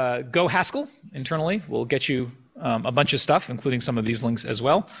 Go Haskell internally. We'll get you a bunch of stuff, including some of these links as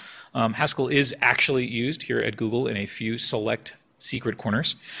well. Haskell is actually used here at Google in a few select secret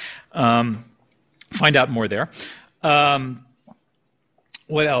corners. Find out more there.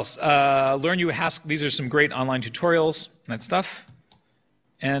 What else? Learn you Haskell. These are some great online tutorials and that stuff.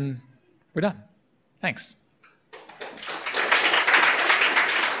 And we're done. Thanks.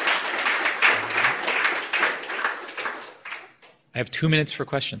 I have 2 minutes for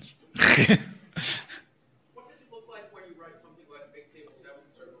questions. What does it look like when you write something like big table server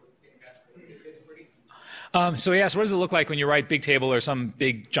in Haskell? Is it this pretty? So he asked, what does it look like when you write big table or some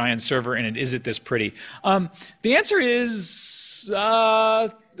big giant server in it? Is it this pretty? The answer is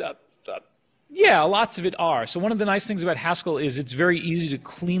yeah, lots of it are. So one of the nice things about Haskell is it's very easy to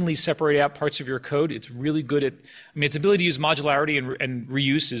cleanly separate out parts of your code. It's really good at, its ability to use modularity and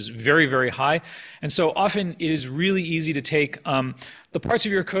reuse is very, very high. And so often it is really easy to take the parts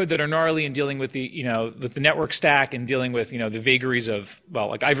of your code that are gnarly in dealing with the, with the network stack and dealing with, the vagaries of,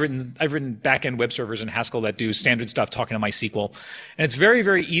 I've written back-end web servers in Haskell that do standard stuff talking to MySQL. And it's very,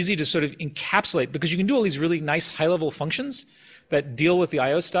 very easy to sort of encapsulate, because you can do all these really nice high-level functions that deal with the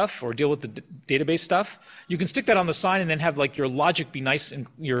I/O stuff or deal with the database stuff. You can stick that on the side and then have your logic be nice, and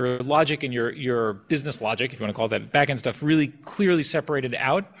your logic and your business logic, if you want to call it that, backend stuff, really clearly separated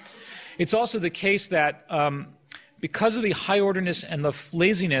out. It's also the case that because of the high orderness and the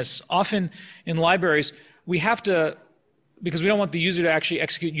laziness, often in libraries we have to because we don't want the user to actually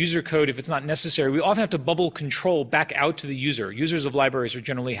execute user code if it's not necessary, we often have to bubble control back out to the user. Users of libraries are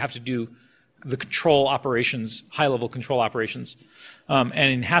generally have to do the control operations, high-level control operations. And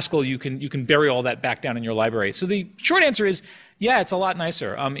in Haskell, you can bury all that back down in your library. So the short answer is, yeah, it's a lot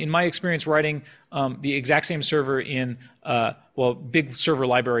nicer. In my experience writing the exact same server in, big server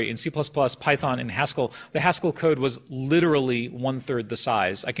library in C++, Python, and Haskell, the Haskell code was literally 1/3 the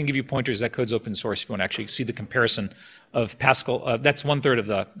size. I can give you pointers. That code's open source if you want to actually see the comparison of Pascal. That's 1/3 of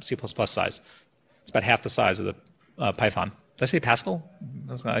the C++ size. It's about half the size of the Python. Did I say Pascal?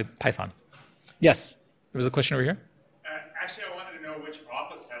 That's not Python. Yes, there was a question over here. Actually, I wanted to know which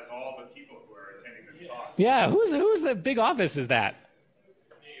office has all the people who are attending this talk. Yeah, who's the big office is that?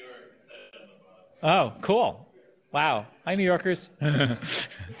 New York. Oh, cool. Wow. Hi, New Yorkers.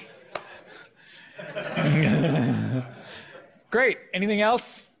 Great. Anything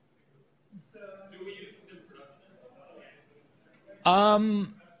else? Do we use this in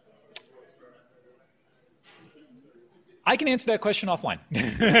production? I can answer that question offline.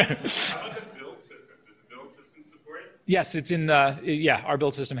 How about the build system? Does the build system support it? Yes, it's in. Our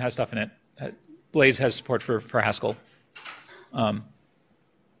build system has stuff in it. Blaze has support for Haskell. What kind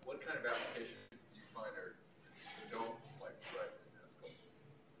of applications do you find don't like to write in Haskell?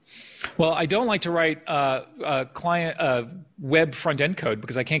 Well, I don't like to write client web front-end code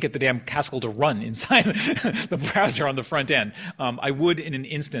because I can't get the damn Haskell to run inside the browser on the front end. I would in an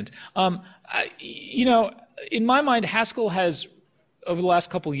instant. In my mind, Haskell has, over the last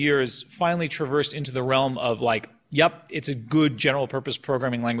couple years, finally traversed into the realm of yep, it's a good general-purpose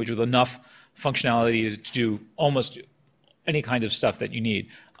programming language with enough functionality to do almost any kind of stuff that you need.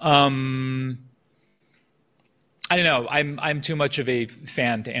 I don't know. I'm too much of a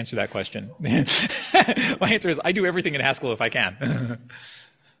fan to answer that question. My answer is I do everything in Haskell if I can.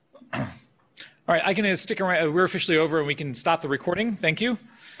 All right, I can stick around. We're officially over, and we can stop the recording. Thank you.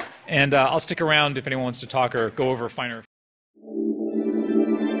 And I'll stick around if anyone wants to talk or go over finer.